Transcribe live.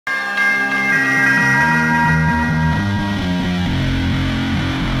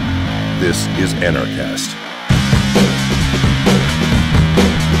This is Anarchast.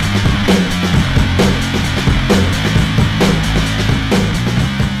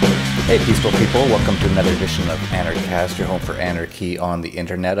 Hey peaceful people, welcome to another edition of Anarchast, your home for anarchy on the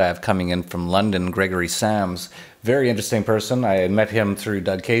internet. I have coming in from London, Gregory Sams. Very interesting person. I met him through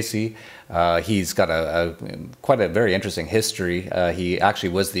Doug Casey. He's got quite a very interesting history. He actually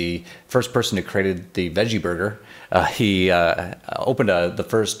was the first person who created the veggie burger. He opened the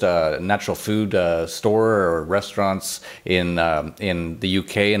first natural food store or restaurants in the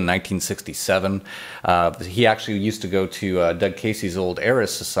UK in 1967. He actually used to go to Doug Casey's old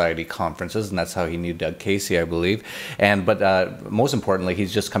Heiress Society conferences, and that's how he knew Doug Casey, I believe. But most importantly,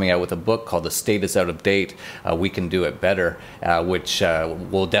 he's just coming out with a book called The State is Out of Date. We Can Do It Better, which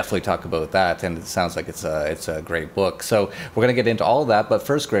we'll definitely talk about that, and it sounds like it's a great book. So we're going to get into all of that, but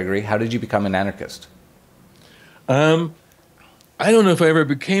first, Gregory, how did you become an anarchist? I don't know if I ever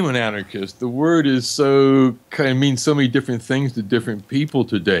became an anarchist. The word is kind of means so many different things to different people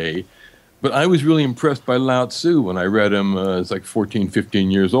today, but I was really impressed by Lao Tzu when I read him. I was like 14,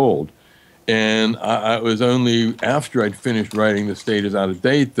 15 years old. And it was only after I'd finished writing The State is Out of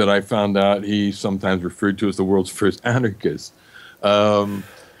Date that I found out he's sometimes referred to as the world's first anarchist.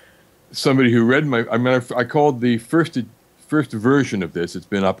 Somebody who read I called the first version of this, it's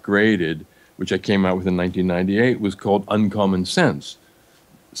been upgraded, which I came out with in 1998, was called Uncommon Sense,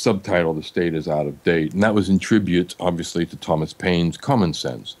 subtitle The State is Out of Date. And that was in tribute, obviously, to Thomas Paine's Common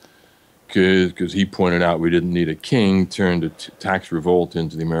Sense, because he pointed out we didn't need a king, turned a tax revolt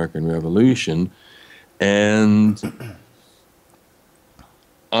into the American Revolution. And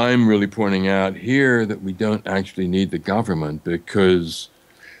I'm really pointing out here that we don't actually need the government because,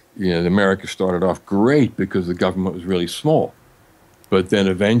 America started off great because the government was really small. But then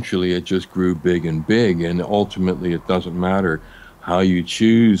eventually it just grew big and big, and ultimately it doesn't matter how you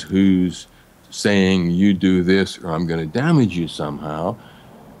choose who's saying you do this or I'm going to damage you somehow,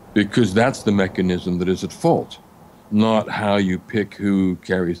 because that's the mechanism that is at fault, not how you pick who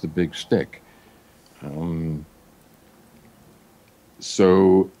carries the big stick.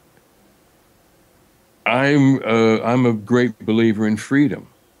 So I'm a great believer in freedom,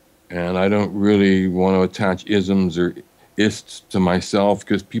 and I don't really want to attach isms or ists to myself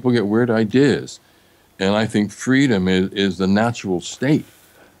because people get weird ideas. And I think freedom is the natural state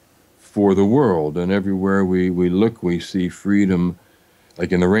for the world, and everywhere we look, we see freedom.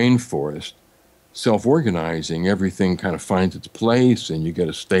 Like in the rainforest, self-organizing, everything kind of finds its place, and you get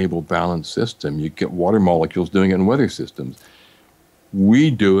a stable, balanced system. You get water molecules doing it in weather systems. We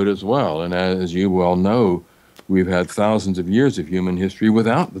do it as well, and as you well know, we've had thousands of years of human history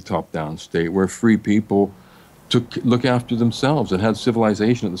without the top-down state, where free people look after themselves and had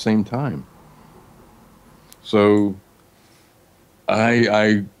civilization at the same time. So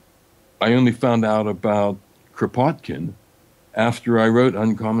I only found out about Kropotkin after I wrote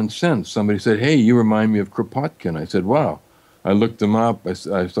Uncommon Sense. Somebody said, "Hey, you remind me of Kropotkin." I said, "Wow." I looked him up. I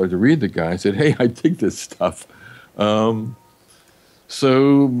started to read the guy. I said, "Hey, I dig this stuff."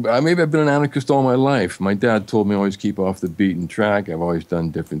 So maybe I've been an anarchist all my life. My dad told me always keep off the beaten track. I've always done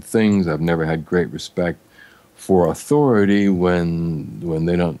different things. I've never had great respect for authority when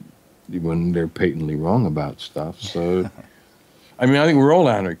they're patently wrong about stuff. So, I think we're all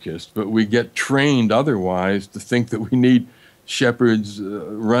anarchists, but we get trained otherwise to think that we need shepherds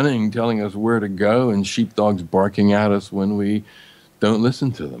running, telling us where to go, and sheepdogs barking at us when we don't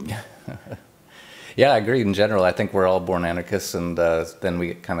listen to them. Yeah, I agree. In general, I think we're all born anarchists, and then we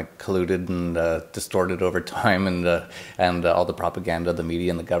get kind of colluded and distorted over time, and all the propaganda, the media,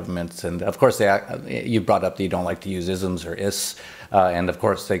 and the governments, and of course, you brought up that you don't like to use isms or ists, and of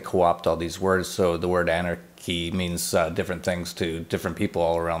course, they co-opt all these words. So the word anarchy means different things to different people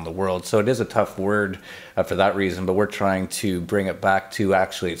all around the world. So it is a tough word for that reason, but we're trying to bring it back to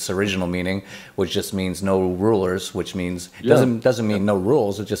actually its original meaning, which just means no rulers, which means doesn't mean no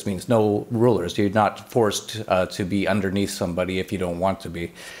rules. It just means no rulers. You're not forced to be underneath somebody if you don't want to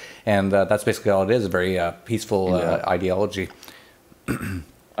be, and that's basically all it is. A very peaceful ideology.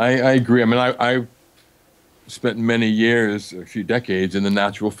 I agree. I spent many years, a few decades, in the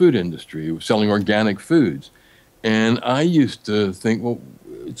natural food industry, selling organic foods. And I used to think, well,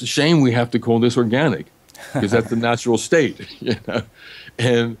 it's a shame we have to call this organic, because that's the natural state,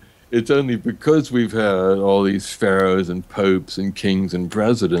 And it's only because we've had all these pharaohs and popes and kings and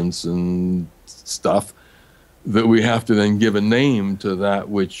presidents and stuff that we have to then give a name to that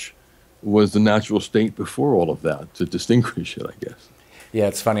which was the natural state before all of that, to distinguish it, I guess. Yeah,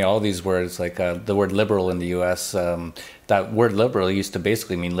 it's funny, all these words, like the word liberal in the U.S., that word liberal used to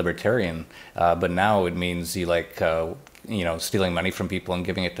basically mean libertarian, but now it means you stealing money from people and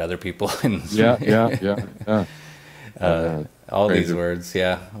giving it to other people. And Yeah. all Crazy. these words.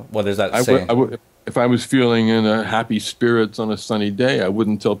 Yeah. Well, there's that I saying. would, if I was feeling in a happy spirits on a sunny day, I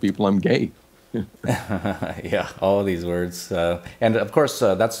wouldn't tell people I'm gay. Yeah, all these words, and of course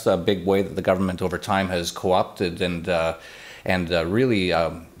that's a big way that the government over time has co-opted and really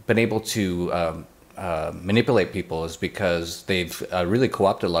been able to manipulate people, is because they've really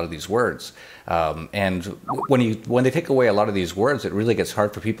co-opted a lot of these words. And when they take away a lot of these words, it really gets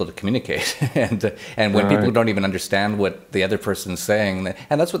hard for people to communicate. And when people don't even understand what the other person's saying,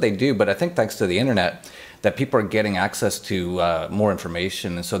 and that's what they do. But I think thanks to the internet, that people are getting access to more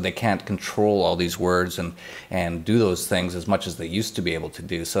information, and so they can't control all these words and do those things as much as they used to be able to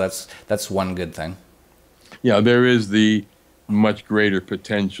do. So that's one good thing. Yeah, there is the much greater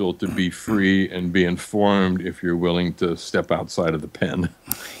potential to be free and be informed if you're willing to step outside of the pen.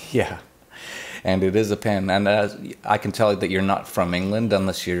 Yeah, and it is a pen. And I can tell that you're not from England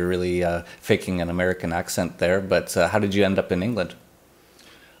unless you're really faking an American accent there. But how did you end up in England?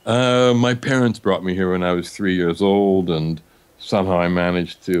 My parents brought me here when I was 3 years old, and somehow I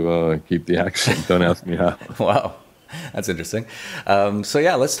managed to keep the accent. Don't ask me how. Wow, that's interesting. So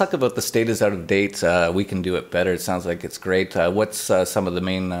yeah, let's talk about The State is Out of Date. We Can Do It Better. It sounds like it's great. What's some of the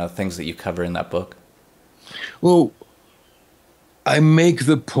main things that you cover in that book? Well, I make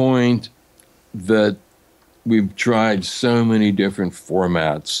the point that we've tried so many different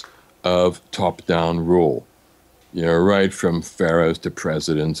formats of top-down rule. Right from pharaohs to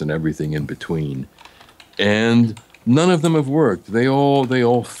presidents and everything in between. And none of them have worked. They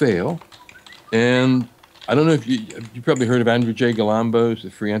all fail. And I don't know if you probably heard of Andrew J. Galambo's,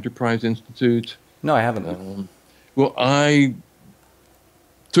 the Free Enterprise Institute. No, I haven't. Well, I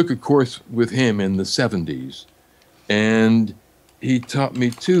took a course with him in the 70s, and he taught me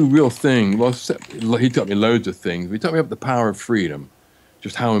two real things. Well, he taught me loads of things. He taught me about the power of freedom,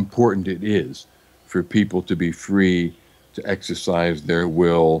 just how important it is for people to be free to exercise their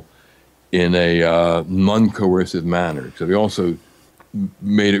will in a non-coercive manner. So he also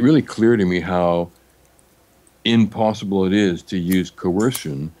made it really clear to me how impossible it is to use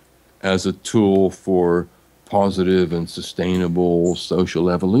coercion as a tool for positive and sustainable social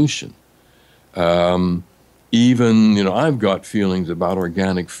evolution. Even, I've got feelings about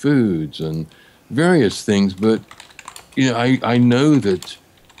organic foods and various things, but, I know that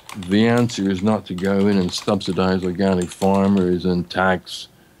the answer is not to go in and subsidize organic farmers and tax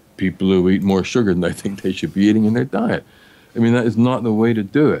people who eat more sugar than they think they should be eating in their diet. I mean, that is not the way to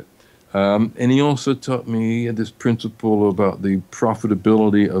do it. And he also taught me this principle about the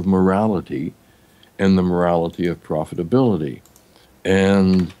profitability of morality and the morality of profitability.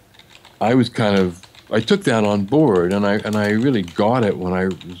 And I took that on board, and I really got it when I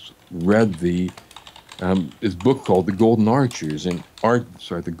read this book called The Golden Arches,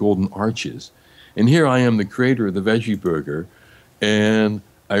 The Golden Arches. And here I am, the creator of the Veggie Burger, and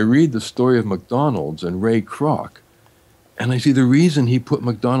I read the story of McDonald's and Ray Kroc, and I see the reason he put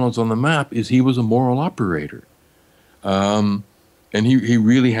McDonald's on the map is he was a moral operator. And he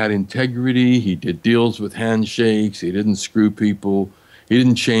really had integrity. He did deals with handshakes. He didn't screw people. He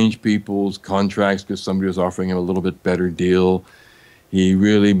didn't change people's contracts because somebody was offering him a little bit better deal. He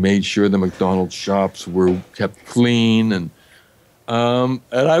really made sure the McDonald's shops were kept clean, and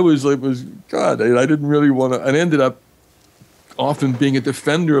I was like, God, I didn't really want to. I ended up often being a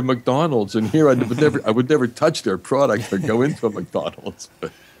defender of McDonald's, and here I would never touch their product or go into a McDonald's.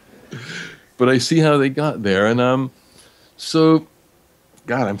 But I see how they got there, and so,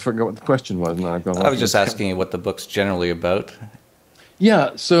 God, I forgot what the question was. Now I've gone. I was just asking you what the book's generally about.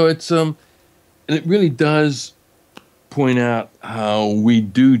 Yeah, so it's and it really does point out how we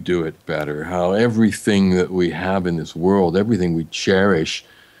do it better, how everything that we have in this world, everything we cherish,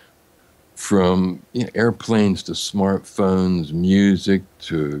 from airplanes to smartphones, music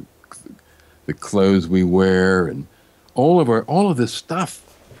to the clothes we wear, and all of this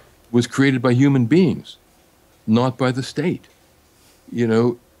stuff was created by human beings, not by the state.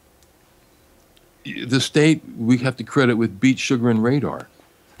 The state we have to credit with beet, sugar, and radar.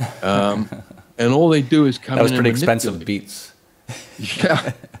 And all they do is come in. That was pretty expensive beets.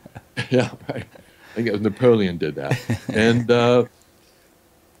 Yeah, yeah, right. I think it was Napoleon did that, and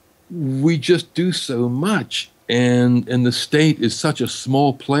we just do so much, and the state is such a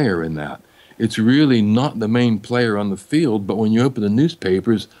small player in that. It's really not the main player on the field. But when you open the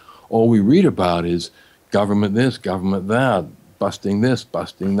newspapers, all we read about is government this, government that, busting this,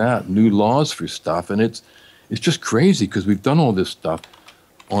 busting that, new laws for stuff, and it's just crazy because we've done all this stuff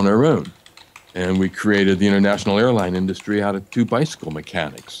on our own. And we created the international airline industry out of two bicycle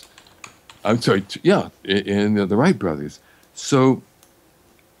mechanics. I'm sorry, yeah, in the Wright brothers. So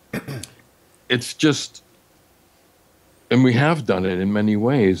it's just, and we have done it in many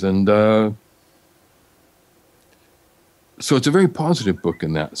ways, and so it's a very positive book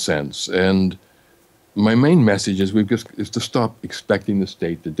in that sense. And my main message is is to stop expecting the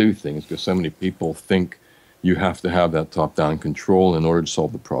state to do things, because so many people think you have to have that top-down control in order to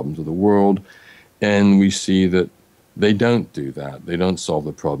solve the problems of the world, and we see that they don't do that. They don't solve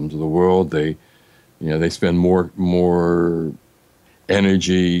the problems of the world. They spend more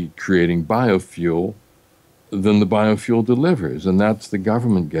energy creating biofuel than the biofuel delivers, and that's the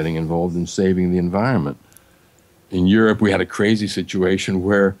government getting involved in saving the environment. In Europe, we had a crazy situation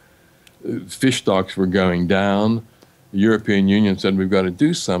where fish stocks were going down. The European Union said we've got to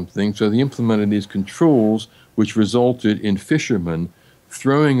do something, so they implemented these controls, which resulted in fishermen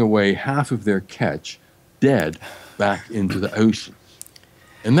throwing away half of their catch dead back into the ocean.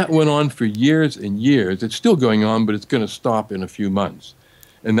 And that went on for years and years. It's still going on, but it's going to stop in a few months.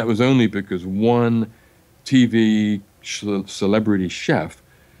 And that was only because one TV celebrity chef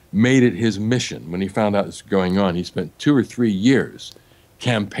made it his mission. When he found out this was going on, he spent 2 or 3 years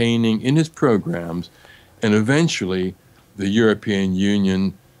campaigning in his programs, and eventually the European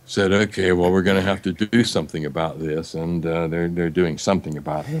Union said, okay, well, we're going to have to do something about this, and they're doing something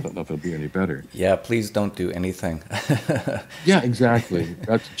about it. I don't know if it'll be any better. Yeah, please don't do anything. Yeah, exactly.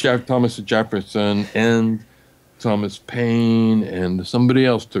 That's Thomas Jefferson and Thomas Paine, and somebody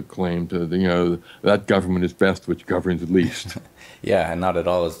else took claim to, that government is best which governs least. Yeah, and not at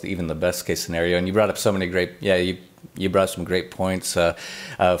all is even the best case scenario. And you brought up so many great, you brought some great points.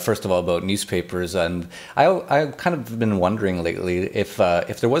 First of all, about newspapers, and I've kind of been wondering lately if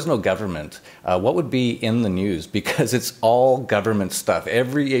there was no government, what would be in the news? Because it's all government stuff.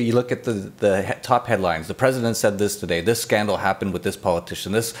 You look at the top headlines. The president said this today. This scandal happened with this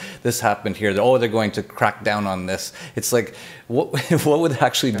politician. This happened here. Oh, they're going to crack down on this. It's like, what would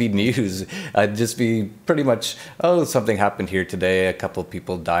actually be news? Just be pretty much, oh, something happened here today. A couple of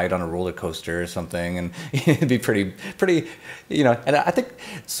people died on a roller coaster or something, and it'd be pretty, and I think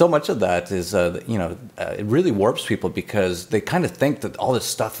so much of that is, it really warps people, because they kind of think that all this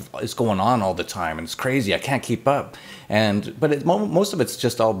stuff is going on all the time, and it's crazy, I can't keep up. But most of it's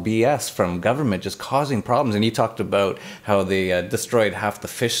just all BS from government, just causing problems. And you talked about how they destroyed half the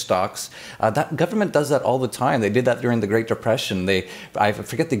fish stocks. That government does that all the time. They did that during the Great Depression. I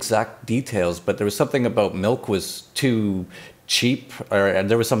forget the exact details, but there was something about milk was too cheap, or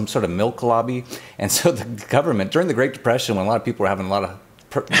there was some sort of milk lobby. And so the government, during the Great Depression, when a lot of people were having a lot of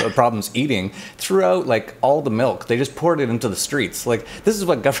problems eating, threw out like all the milk. They just poured it into the streets. Like, this is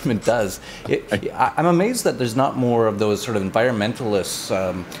what government does. I'm amazed that there's not more of those sort of environmentalists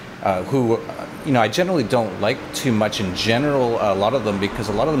who, I generally don't like too much in general, a lot of them, because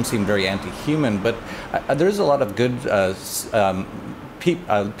a lot of them seem very anti-human, but there's a lot of good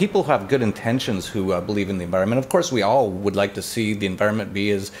people who have good intentions, who believe in the environment. Of course, we all would like to see the environment be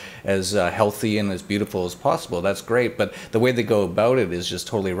as healthy and as beautiful as possible. That's great, but the way they go about it is just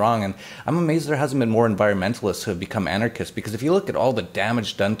totally wrong. And I'm amazed there hasn't been more environmentalists who have become anarchists, because if you look at all the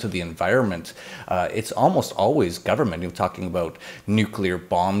damage done to the environment, it's almost always government. You're talking about nuclear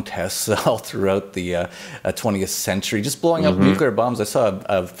bomb tests all throughout the 20th century, just blowing up nuclear bombs. I saw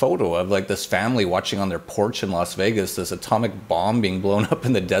a photo of like this family watching on their porch in Las Vegas, this atomic bomb being blown up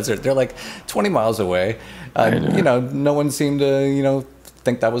in the desert. They're like 20 miles away. No one seemed to,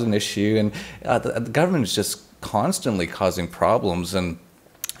 think that was an issue. And the government is just constantly causing problems. And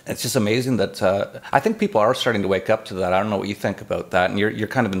it's just amazing that I think people are starting to wake up to that. I don't know what you think about that. And you're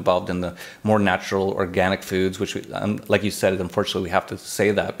kind of involved in the more natural, organic foods, which, like you said, unfortunately, we have to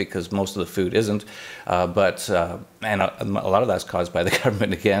say that because most of the food isn't. And a lot of that's caused by the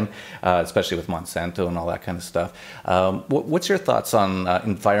government again, especially with Monsanto and all that kind of stuff. What's your thoughts on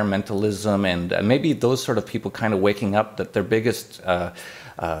environmentalism and maybe those sort of people kind of waking up that their biggest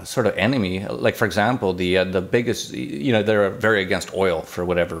sort of enemy, like for example, the biggest, they're very against oil for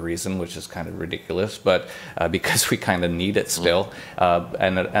whatever reason, which is kind of ridiculous, but because we kind of need it still,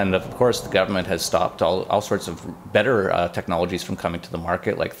 and of course the government has stopped all sorts of better technologies from coming to the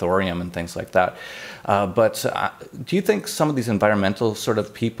market, like thorium and things like that. But do you think some of these environmental sort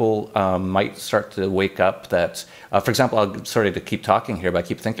of people might start to wake up that, for example, sorry to keep talking here, but I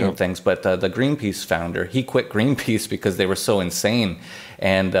keep thinking of things, but the Greenpeace founder, he quit Greenpeace because they were so insane.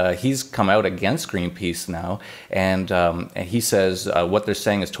 And he's come out against Greenpeace now, and he says what they're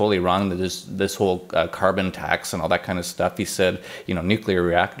saying is totally wrong. That this whole carbon tax and all that kind of stuff. He said, nuclear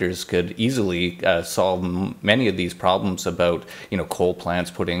reactors could easily solve many of these problems about, coal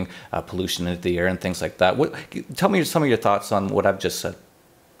plants putting pollution into the air and things like that. Tell me some of your thoughts on what I've just said.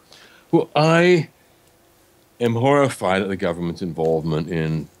 Well, I am horrified at the government's involvement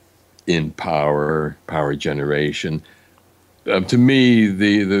in power generation. To me,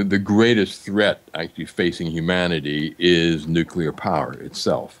 the greatest threat actually facing humanity is nuclear power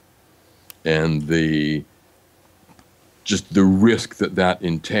itself, and just the risk that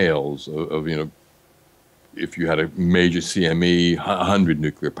entails of if you had a major CME, 100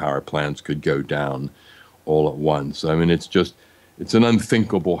 nuclear power plants could go down all at once. I mean, it's an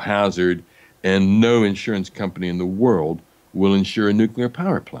unthinkable hazard, and no insurance company in the world will insure a nuclear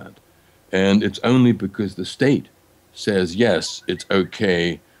power plant. And it's only because the state says, yes, it's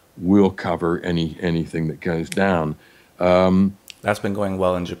okay, we'll cover anything that goes down. That's been going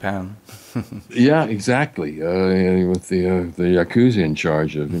well in Japan. Yeah, exactly. With the Yakuza in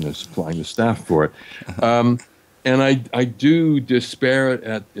charge of supplying the staff for it. And I do despair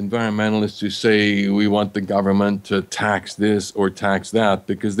at environmentalists who say we want the government to tax this or tax that,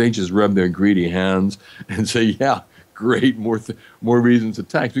 because they just rub their greedy hands and say, yeah, great, more reasons to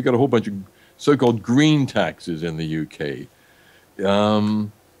tax. We've got a whole bunch of so-called green taxes in the UK.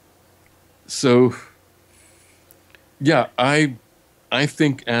 So, yeah, I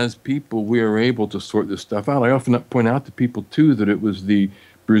think as people, we are able to sort this stuff out. I often point out to people, too, that it was the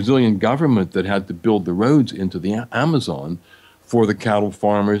Brazilian government that had to build the roads into the Amazon for the cattle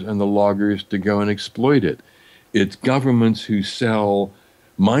farmers and the loggers to go and exploit it. It's governments who sell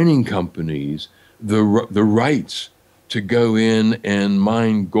mining companies the rights to go in and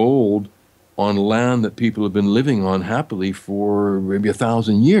mine gold on land that people have been living on happily for maybe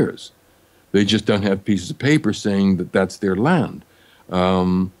 1,000 years. They just don't have pieces of paper saying that that's their land.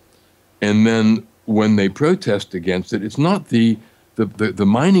 And then when they protest against it, it's not the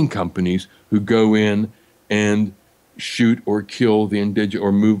mining companies who go in and shoot or kill the indigenous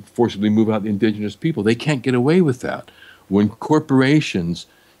or forcibly move out the indigenous people. They can't get away with that. When corporations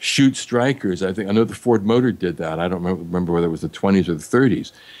shoot strikers, I know the Ford Motor did that. I don't remember whether it was the 20s or the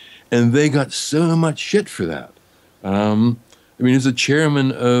 30s. And they got so much shit for that. I mean, as a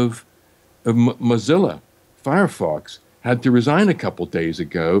chairman of Mozilla, Firefox had to resign a couple days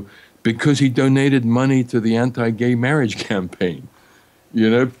ago because he donated money to the anti-gay marriage campaign.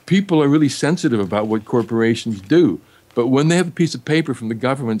 People are really sensitive about what corporations do. But when they have a piece of paper from the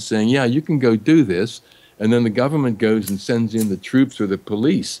government saying, yeah, you can go do this, and then the government goes and sends in the troops or the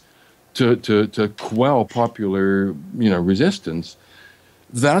police to quell popular, resistance,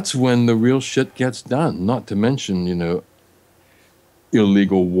 that's when the real shit gets done. Not to mention,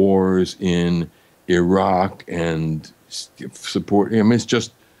 illegal wars in Iraq and support. I mean, it's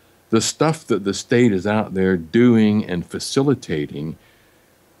just the stuff that the state is out there doing and facilitating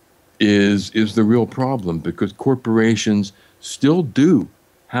is the real problem, because corporations still do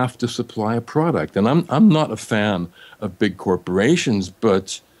have to supply a product. And I'm not a fan of big corporations,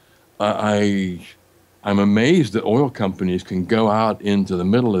 but I'm amazed that oil companies can go out into the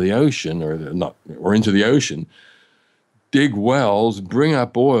middle of the ocean or into the ocean, dig wells, bring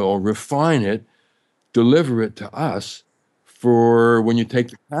up oil, refine it, deliver it to us for, when you take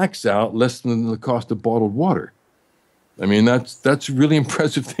the tax out, less than the cost of bottled water. I mean, that's a really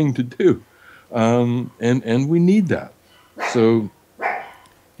impressive thing to do. And we need that. So,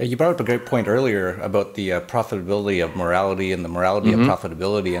 yeah, you brought up a great point earlier about the profitability of morality and the morality of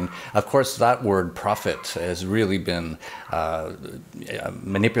profitability. And of course, that word profit has really been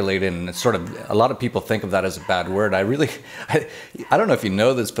manipulated, and it's sort of, a lot of people think of that as a bad word. I don't know if you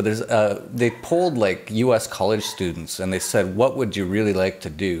know this, but they polled like US college students, and they said, what would you really like to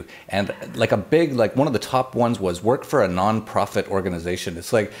do? And like one of the top ones was work for a non-profit organization.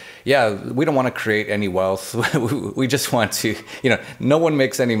 It's like, yeah, we don't want to create any wealth. We just want to, no one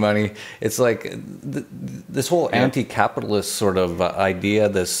makes any money. It's like this whole anti-capitalist sort of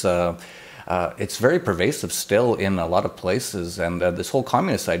idea, it's very pervasive still in a lot of places, and this whole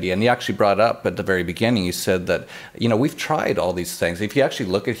communist idea. And you actually brought up at the very beginning, you said that, we've tried all these things. If you actually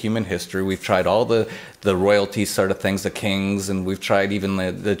look at human history, we've tried all the royalty sort of things, the kings, and we've tried even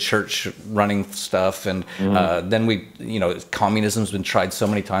the church running stuff. And then communism's been tried so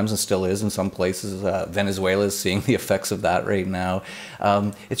many times and still is in some places. Venezuela is seeing the effects of that right now.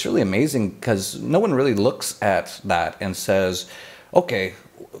 It's really amazing because no one really looks at that and says, okay,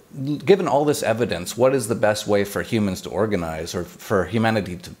 given all this evidence, what is the best way for humans to organize, or for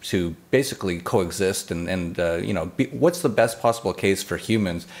humanity to basically coexist, and what's the best possible case for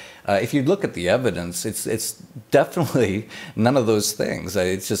humans? If you look at the evidence, it's definitely none of those things.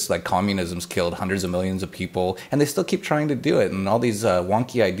 It's just like communism's killed hundreds of millions of people, and they still keep trying to do it, and all these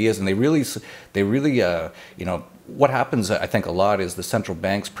wonky ideas, and they really, what happens, I think, a lot is the central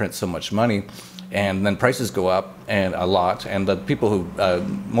banks print so much money. and then prices go up and a lot, and the people who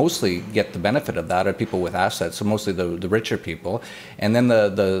mostly get the benefit of that are people with assets, so mostly the richer people, and then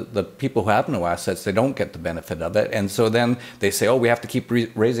the people who have no assets, they don't get the benefit of it, and so then they say, oh, we have to keep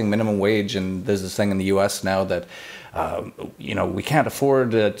raising minimum wage, and there's this thing in the US now that you know, we can't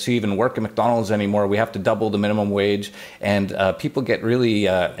afford to even work at McDonald's anymore, we have to double the minimum wage, and people get really,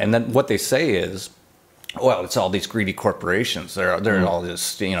 and then what they say is, well, it's all these greedy corporations. They're all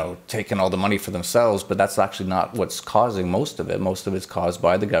just, you know, taking all the money for themselves, but that's actually not what's causing most of it. Most of it's caused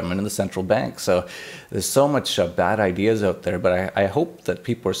by the government and the central bank. So there's so much bad ideas out there, but I hope that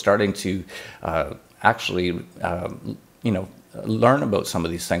people are starting to actually, you know, learn about some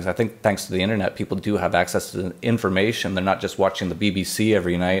of these things. I think thanks to the internet, people do have access to information. They're not just watching the BBC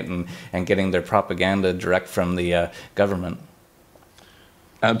every night and getting their propaganda direct from the government.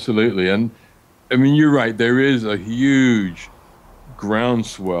 Absolutely. And I mean, you're right. There is a huge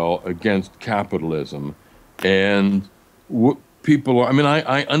groundswell against capitalism. And what people are, I mean,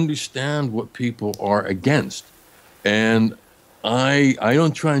 I understand what people are against. And I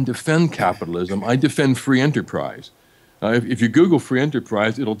don't try and defend capitalism. I defend free enterprise. If you Google free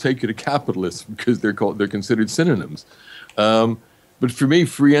enterprise, it'll take you to capitalism because they're considered synonyms. But for me,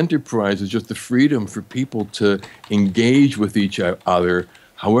 free enterprise is just the freedom for people to engage with each other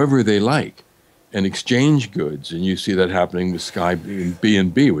however they like and exchange goods. And you see that happening with Sky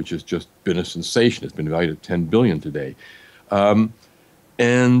B&B, which has just been a sensation. It's been valued at $10 billion today.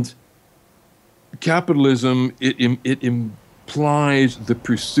 And capitalism, it implies the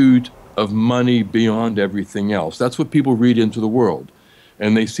pursuit of money beyond everything else. That's what people read into the world.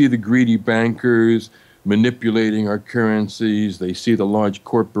 And they see the greedy bankers manipulating our currencies. They see the large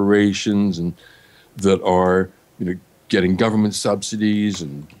corporations and that are, you know, getting government subsidies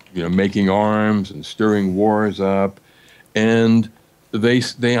and, you know, making arms and stirring wars up, and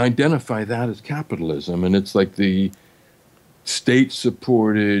they identify that as capitalism, and it's like the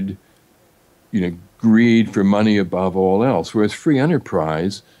state-supported, you know, greed for money above all else. Whereas free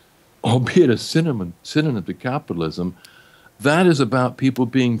enterprise, albeit a synonym to capitalism, that is about people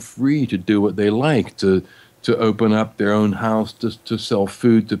being free to do what they like, to open up their own house, to sell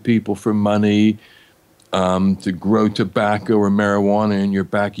food to people for money, to grow tobacco or marijuana in your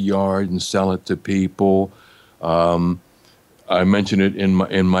backyard and sell it to people. I mentioned it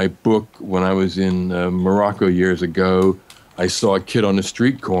in my book. When I was in Morocco years ago, I saw a kid on a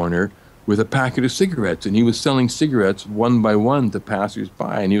street corner with a packet of cigarettes, and he was selling cigarettes one by one to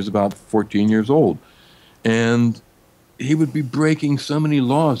passers-by, and he was about 14 years old. And he would be breaking so many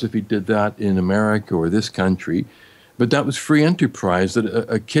laws if he did that in America or this country. But that was free enterprise, that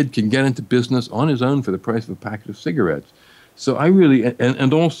a kid can get into business on his own for the price of a packet of cigarettes. So I really,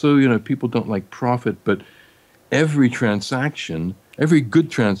 and also, you know, people don't like profit, but every transaction, every good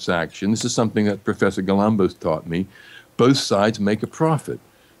transaction, this is something that Professor Galambos taught me, both sides make a profit.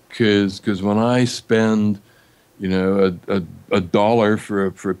 Because when I spend, you know, a dollar for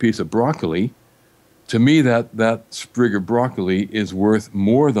a piece of broccoli, to me, that sprig of broccoli is worth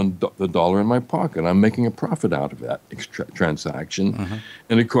more than the dollar in my pocket. I'm making a profit out of that transaction. Mm-hmm.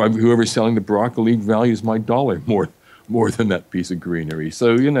 And of course, whoever's selling the broccoli values my dollar more than that piece of greenery.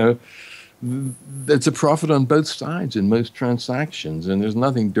 So, you know, it's a profit on both sides in most transactions, and there's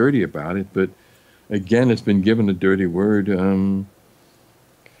nothing dirty about it. But again, it's been given a dirty word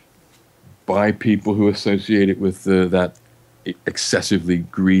by people who associate it with that excessively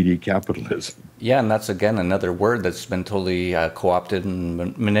greedy capitalism. Yeah, and that's, again, another word that's been totally co-opted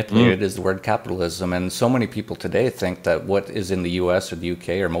and manipulated is the word capitalism. And so many people today think that what is in the US or the UK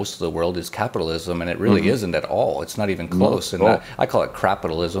or most of the world is capitalism, and it really isn't at all. It's not even close. And I call it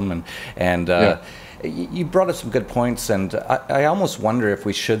crapatilism. And you brought up some good points, and I almost wonder if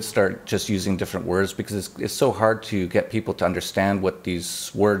we should start just using different words, because it's so hard to get people to understand what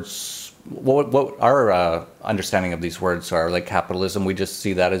these words, what our understanding of these words are. Like capitalism, we just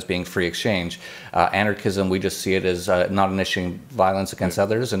see that as being free exchange. Anarchism, we just see it as not initiating violence against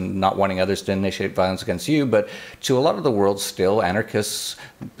others and not wanting others to initiate violence against you. But to a lot of the world still, anarchists,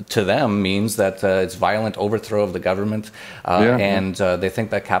 to them, means that it's violent overthrow of the government. And they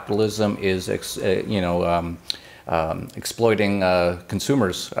think that capitalism is, exploiting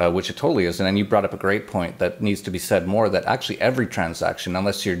consumers, which it totally is. And then you brought up a great point that needs to be said more, that actually every transaction,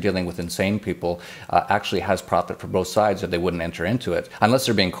 unless you're dealing with insane people, actually has profit for both sides, or they wouldn't enter into it, unless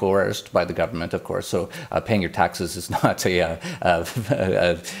they're being coerced by the government, of course. So paying your taxes is not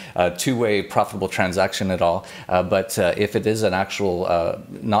a two-way profitable transaction at all. But if it is an actual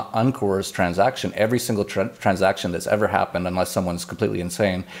not uncoerced transaction, every single transaction that's ever happened, unless someone's completely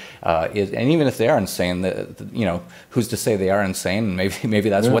insane, and even if they are insane, you know, who's to say they are insane? Maybe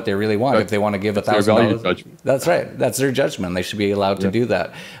that's what they really want. If they want to give $1,000, that's right. That's their judgment. They should be allowed to do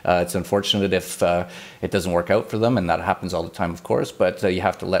that. It's unfortunate if it doesn't work out for them, and that happens all the time, of course. But you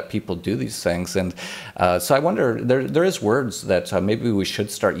have to let people do these things. And so I wonder, there is words that maybe we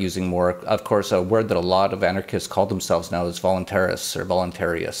should start using more. Of course, a word that a lot of anarchists call themselves now is voluntarists or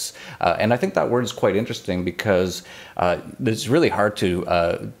voluntarists. And I think that word is quite interesting because it's really hard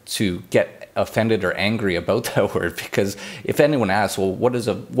to get offended or angry about that word, because if anyone asks, well, what is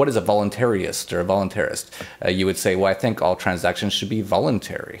a voluntarist or a voluntarist, you would say, well, I think all transactions should be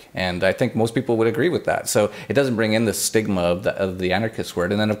voluntary, and I think most people would agree with that. So it doesn't bring in the stigma of the anarchist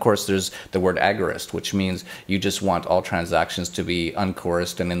word. And then of course there's the word agorist, which means you just want all transactions to be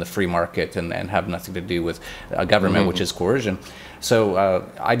uncoerced and in the free market and have nothing to do with government, which is coercion. So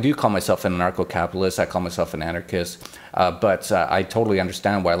I do call myself an anarcho-capitalist. I call myself an anarchist. But I totally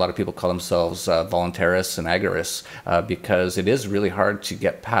understand why a lot of people call themselves voluntarists and agorists, because it is really hard to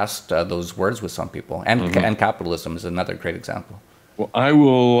get past those words with some people. And capitalism is another great example. Well, I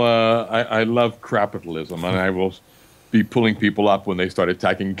love crapatilism, and I will be pulling people up when they start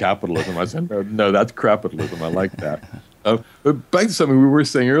attacking capitalism. I said, no, that's crapatilism. I like that. But back to something we were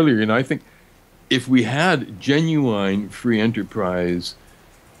saying earlier, I think if we had genuine free enterprise,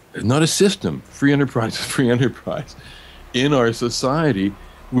 not a system, free enterprise in our society,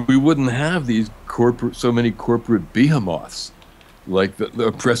 we wouldn't have these so many corporate behemoths like the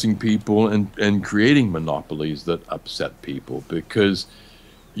oppressing people and creating monopolies that upset people, because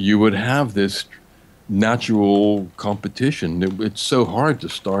you would have this natural competition. It's so hard to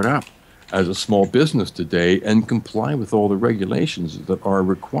start up as a small business today and comply with all the regulations that are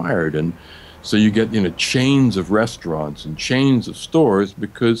required. And so you get, chains of restaurants and chains of stores,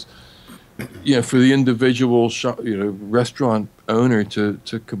 because, for the individual restaurant owner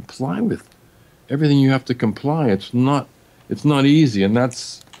to comply with everything you have to comply, it's not easy. And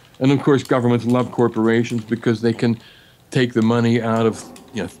of course governments love corporations because they can take the money out of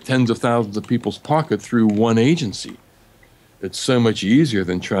tens of thousands of people's pocket through one agency. It's so much easier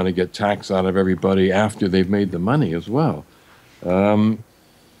than trying to get tax out of everybody after they've made the money as well. And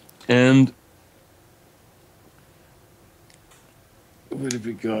what have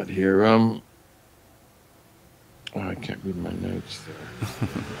we got here? I can't read my notes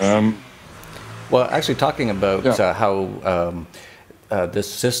there. Well, actually, talking about how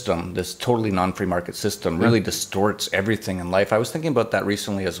this system, this totally non-free market system, really distorts everything in life. I was thinking about that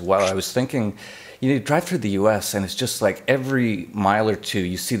recently as well. I was thinking, you drive through the U.S. and it's just like every mile or two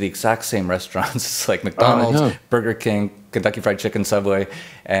you see the exact same restaurants. It's like McDonald's, Burger King, Kentucky Fried Chicken, Subway,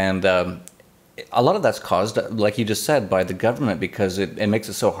 and a lot of that's caused, like you just said, by the government, because it makes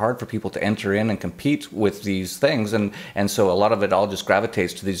it so hard for people to enter in and compete with these things, and so a lot of it all just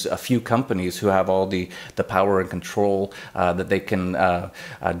gravitates to these a few companies who have all the power and control that they can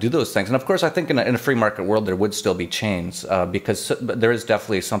do those things. And of course, I think in a free market world there would still be chains, because there is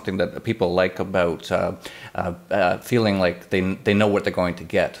definitely something that people like about feeling like they know what they're going to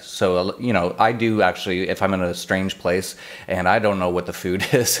get. So I do actually, if I'm in a strange place and I don't know what the food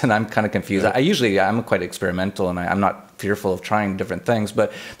is and I'm kind of confused, I'm quite experimental, and I'm not fearful of trying different things,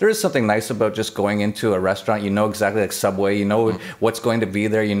 but there is something nice about just going into a restaurant. Exactly, like Subway, what's going to be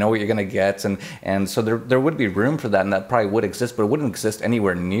there, what you're going to get, and so there would be room for that, and that probably would exist, but it wouldn't exist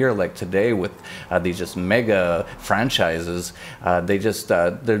anywhere near like today with these just mega franchises.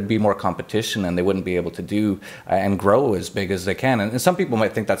 There'd be more competition, and they wouldn't be able to do and grow as big as they can. And some people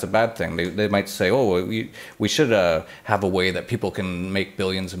might think that's a bad thing. They might say, oh, we should have a way that people can make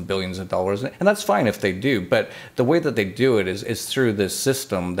billions and billions of dollars, and that's fine if they do, but the way that they do it is through this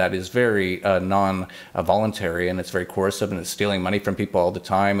system that is very non-voluntary, and it's very coercive, and it's stealing money from people all the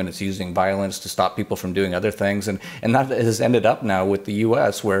time, and it's using violence to stop people from doing other things, and that has ended up now with the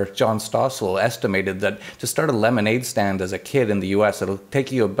U.S., where John Stossel estimated that to start a lemonade stand as a kid in the U.S., it'll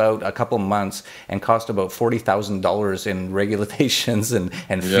take you about a couple months and cost about $40,000 in regulations and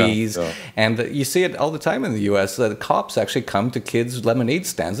fees, and you see it all the time in the U.S. The cops actually come to kids' lemonade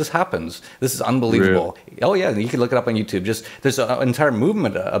stands. This happens. This is unbelievable. Really? Oh yeah, you can look it up on YouTube. There's an entire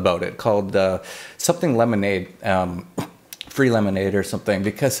movement about it called something lemonade, free lemonade or something,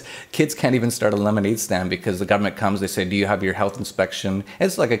 because kids can't even start a lemonade stand because the government comes, they say, do you have your health inspection? And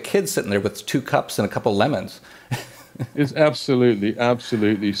it's like a kid sitting there with 2 cups and a couple lemons. It's absolutely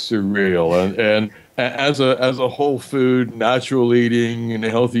surreal. And as a whole food, natural eating and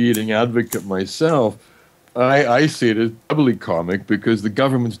healthy eating advocate myself, I see it as doubly comic, because the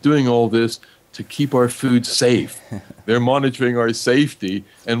government's doing all this to keep our food safe. They're monitoring our safety,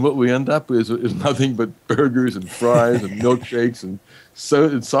 and what we end up with is nothing but burgers and fries and milkshakes and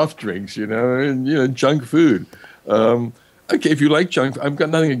soft drinks, and junk food. Okay, if you like junk, I've got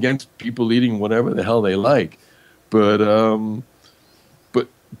nothing against people eating whatever the hell they like, but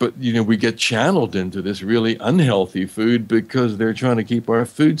but you know, we get channeled into this really unhealthy food because they're trying to keep our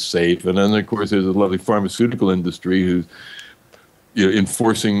food safe. And then of course there's a lovely pharmaceutical industry who's, you know,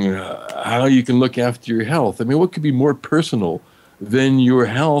 enforcing how you can look after your health. I mean, what could be more personal than your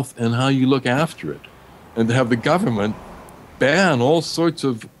health and how you look after it? And to have the government ban all sorts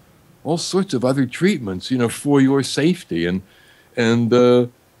of other treatments, you know, for your safety. And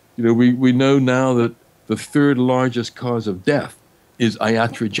you know, we know now that the third largest cause of death is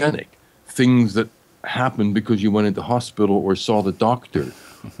iatrogenic, things that happen because you went into hospital or saw the doctor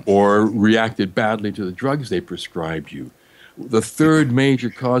or reacted badly to the drugs they prescribed you. The third major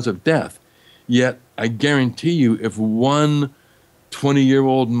cause of death. Yet I guarantee you, if one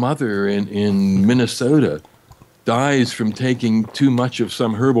 20-year-old mother in Minnesota dies from taking too much of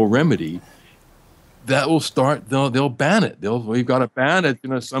some herbal remedy, that will start, they'll ban it. We've got to ban it, you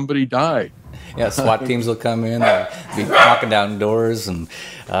know, somebody died. Yeah, SWAT teams will come in, they'll be knocking down doors, and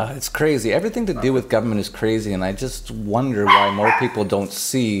it's crazy. Everything to do with government is crazy, and I just wonder why more people don't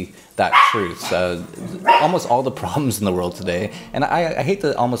see that truth. Almost all the problems in the world today, and I hate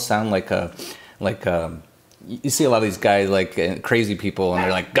to almost sound like you see a lot of these guys, like crazy people, and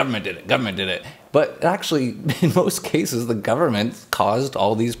they're like, government did it. But actually, in most cases, the government caused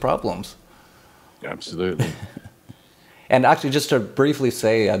all these problems. Absolutely. And actually, just to briefly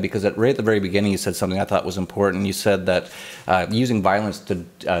say, because right at the very beginning you said something I thought was important. You said that using violence to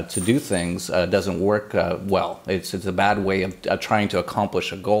do things doesn't work well. It's a bad way of trying to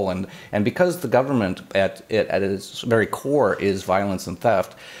accomplish a goal. And because the government at its very core is violence and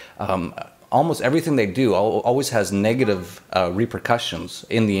theft, almost everything they do always has negative repercussions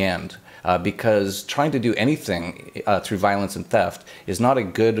in the end. Because trying to do anything through violence and theft is not a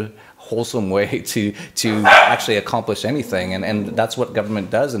good, wholesome way to actually accomplish anything, and that's what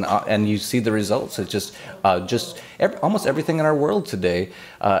government does, and you see the results. It's almost everything in our world today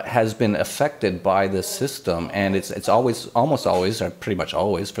has been affected by this system, and it's almost always, or pretty much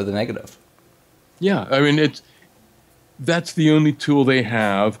always, for the negative. Yeah, I mean, that's the only tool they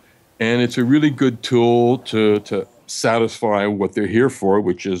have, and it's a really good tool to satisfy what they're here for,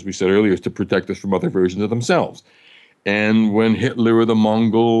 which, as we said earlier, is to protect us from other versions of themselves. And when Hitler or the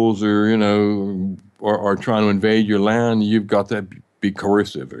Mongols or, you know, are trying to invade your land, you've got to be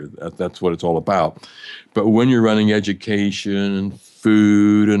coercive. Or that's what it's all about. But when you're running education and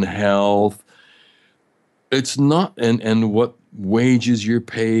food and health, it's not, and what wages you're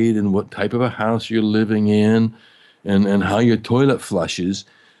paid and what type of a house you're living in and how your toilet flushes,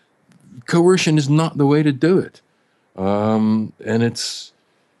 coercion is not the way to do it. And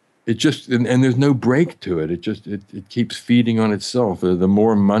there's no break to it. It keeps feeding on itself. The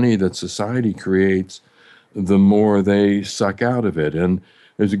more money that society creates, the more they suck out of it. And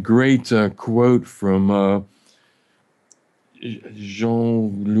there's a great quote from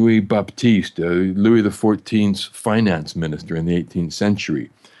Jean-Louis Baptiste, Louis XIV's finance minister in the 18th century.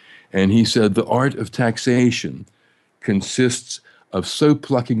 And he said, "The art of taxation consists of so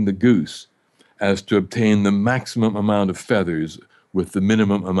plucking the goose as to obtain the maximum amount of feathers with the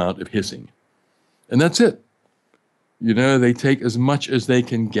minimum amount of hissing." And that's it. You know, they take as much as they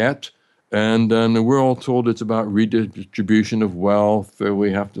can get, and we're all told it's about redistribution of wealth.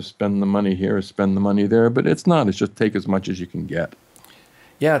 We have to spend the money here or spend the money there, but it's not. It's just take as much as you can get.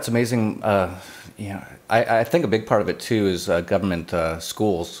 Yeah, it's amazing. I think a big part of it too is government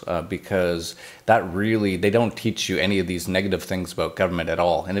schools, because that really, they don't teach you any of these negative things about government at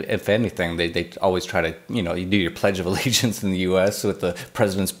all. And if anything, they always try to, you know, you do your Pledge of Allegiance in the U.S. with the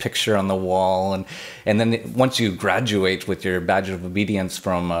president's picture on the wall, and then once you graduate with your badge of obedience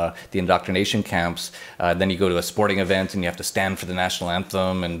from the indoctrination camps, then you go to a sporting event and you have to stand for the national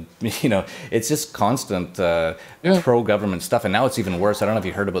anthem, and you know, it's just constant pro-government stuff. And now it's even worse. I don't know if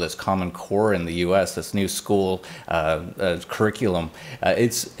you heard about this Common Core in the U.S., this new school curriculum.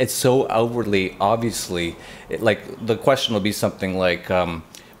 It's so outwardly, obviously, like the question will be something like,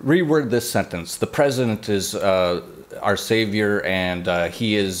 reword this sentence: the president is our savior, and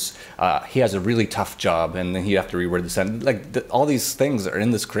he has a really tough job, and then you have to reword the sentence. Like all these things are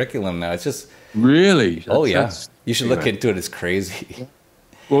in this curriculum now. It's just really. Oh yeah, you should look into it. It's crazy.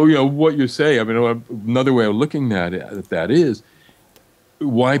 Well, you know what you say. I mean, another way of looking at it, that is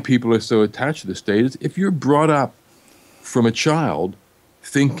why people are so attached to the state. Is if you're brought up from a child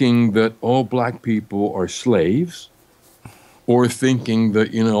thinking that all black people are slaves, or thinking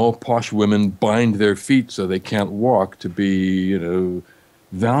that, you know, all posh women bind their feet so they can't walk to be, you know,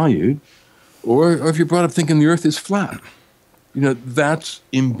 valued, or if you're brought up thinking the earth is flat, you know, that's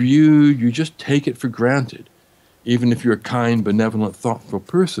imbued. You just take it for granted. even if you're a kind, benevolent, thoughtful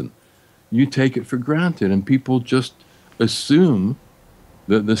person, you take it for granted, and people just assume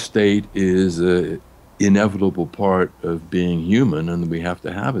that the state is an inevitable part of being human, and we have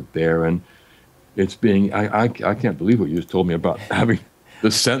to have it there. And it's being, I can't believe what you just told me about having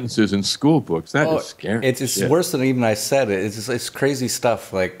the sentences in school books. That is scary. It's worse than even I said. It's crazy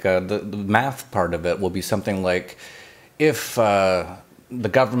stuff. Like the math part of it will be something like, if the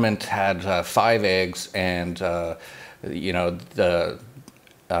government had 5 eggs and the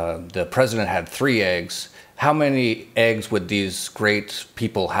president had 3 eggs, how many eggs would these great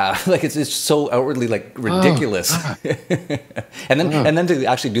people have? Like it's so outwardly like ridiculous. And then to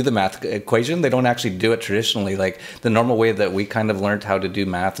actually do the math equation, they don't actually do it traditionally, like the normal way that we kind of learned how to do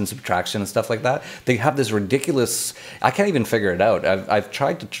math and subtraction and stuff like that. They have this ridiculous, I can't even figure it out. I've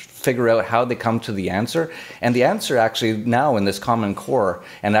tried to figure out how they come to the answer, and the answer actually now in this Common Core,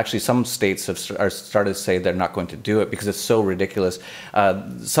 and actually some states have started to say they're not going to do it because it's so ridiculous.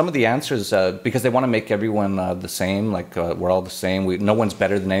 Some of the answers, because they want to make everyone the same, like we're all the same, no one's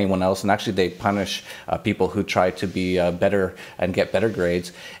better than anyone else, and actually they punish people who try to be better and get better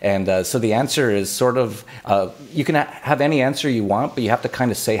grades. And so the answer is sort of, you can have any answer you want, but you have to kind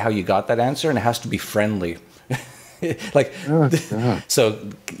of say how you got that answer, and it has to be friendly. Like, so,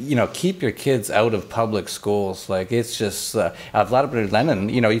 keep your kids out of public schools. Like, it's just, Vladimir Lenin,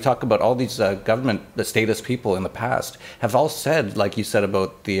 you talk about all these government, the statist people in the past have all said, like you said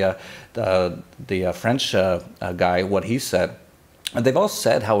about the French guy, what he said. And they've all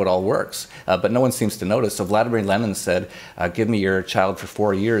said how it all works, but no one seems to notice. So Vladimir Lenin said, give me your child for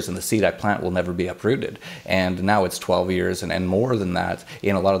 4 years and the seed I plant will never be uprooted. And now it's 12 years and more than that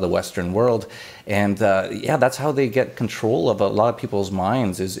in a lot of the Western world. And that's how they get control of a lot of people's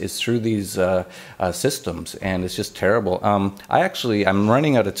minds is through these systems. And it's just terrible. I'm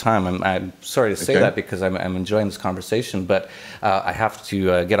running out of time. I'm sorry to say that because I'm enjoying this conversation, but I have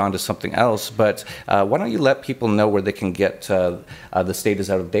to get on to something else. But why don't you let people know where they can get The State is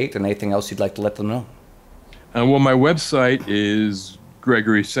Out of Date, and anything else you'd like to let them know? Well, my website is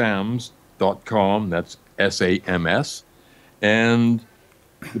gregorysams.com. That's SAMS. And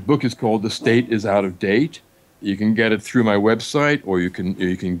the book is called The State is Out of Date. You can get it through my website, or you can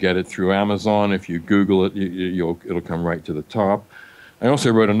get it through Amazon. If you Google it, it'll come right to the top. I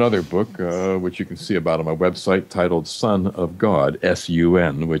also wrote another book, which you can see about on my website, titled Son of God,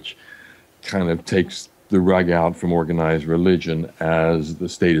 S-U-N, which kind of takes the rug out from organized religion, as The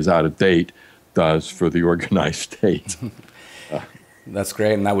State is Out of Date does for the organized state. That's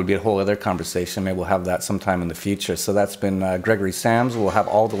great, and that would be a whole other conversation. Maybe we'll have that sometime in the future. So that's been Gregory Sams. We'll have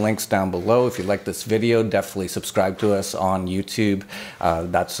all the links down below. If you like this video, definitely subscribe to us on YouTube.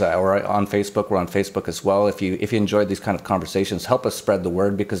 Or on Facebook. We're on Facebook as well. If you enjoyed these kind of conversations, help us spread the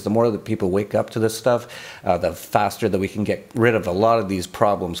word, because the more that people wake up to this stuff, the faster that we can get rid of a lot of these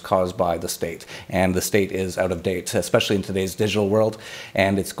problems caused by the state. And the state is out of date, especially in today's digital world.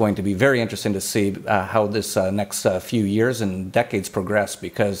 And it's going to be very interesting to see how this next few years and decades progress,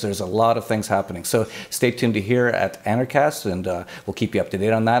 because there's a lot of things happening. So stay tuned to here at Anarchast, and we'll keep you up to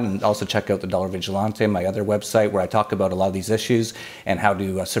date on that. And also check out the Dollar Vigilante, my other website, where I talk about a lot of these issues and how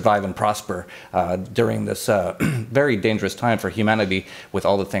to survive and prosper during this very dangerous time for humanity with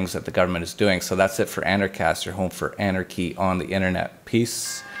all the things that the government is doing. So that's it for Anarchast, your home for anarchy on the internet.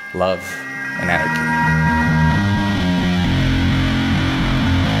 Peace, love, and anarchy.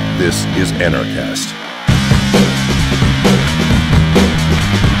 This is Anarchast.